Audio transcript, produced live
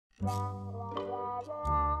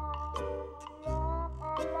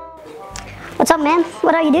What's up, man?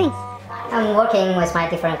 What are you doing? I'm working with my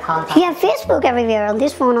different contacts. You have Facebook everywhere on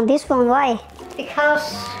this phone, why?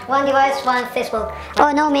 Because one device, one Facebook.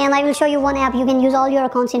 Oh no, man, I will show you one app. You can use all your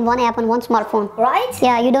accounts in one app on one smartphone. Right?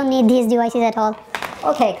 Yeah, you don't need these devices at all.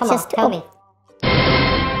 Okay, come on, tell me.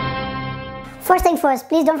 First thing first,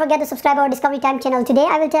 please don't forget to subscribe our Discovery Time channel. Today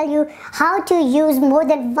I will tell you how to use more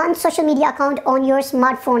than one social media account on your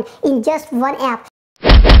smartphone in just one app.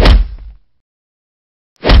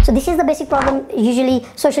 So this is the basic problem usually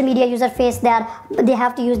social media users face, that they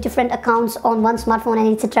have to use different accounts on one smartphone and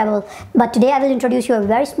it's a trouble. But today I will introduce you a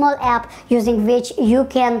very small app using which you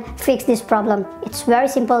can fix this problem. It's very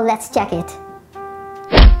simple, let's check it.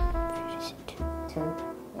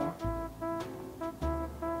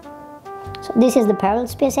 So this is the Parallel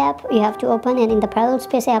Space app you have to open, and in the Parallel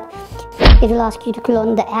Space app it will ask you to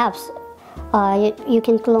clone the apps. You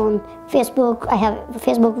can clone Facebook. I have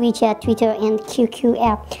Facebook, WeChat, Twitter and QQ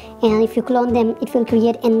app, and if you clone them it will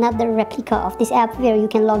create another replica of this app where you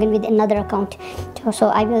can log in with another account. So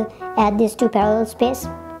I will add this to Parallel Space.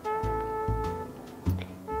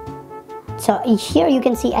 So here you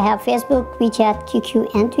can see I have Facebook, WeChat,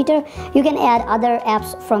 QQ and Twitter. You can add other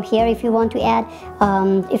apps from here if you want to add,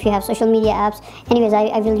 if you have social media apps. Anyways,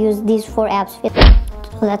 I will use these 4 apps.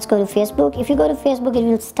 So let's go to Facebook. If you go to Facebook, it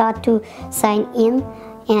will start to sign in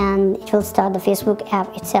and it will start the Facebook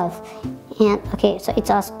app itself. And okay, so it's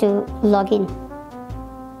asked to log in.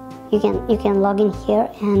 You can log in here,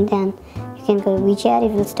 and then you can go to WeChat.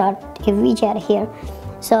 It will start a WeChat here.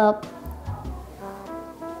 So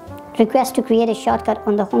request to create a shortcut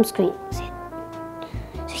on the home screen.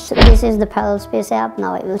 So this is the Parallel Space app.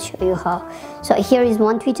 Now I will show you how. So here is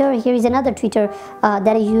one Twitter, here is another Twitter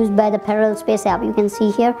that is used by the Parallel Space app. You can see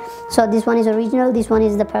here. So this one is original, this one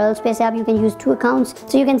is the Parallel Space app. You can use 2 accounts.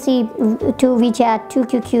 So you can see 2 WeChat, 2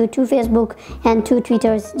 QQ, 2 Facebook and 2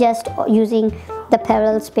 Twitters just using the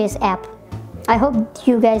Parallel Space app. I hope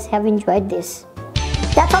you guys have enjoyed this.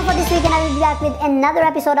 That's all for this week, and I will be back with another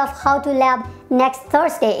episode of How to Lab next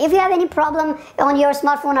Thursday. If you have any problem on your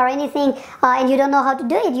smartphone or anything and you don't know how to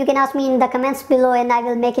do it, you can ask me in the comments below and I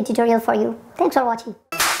will make a tutorial for you. Thanks for watching.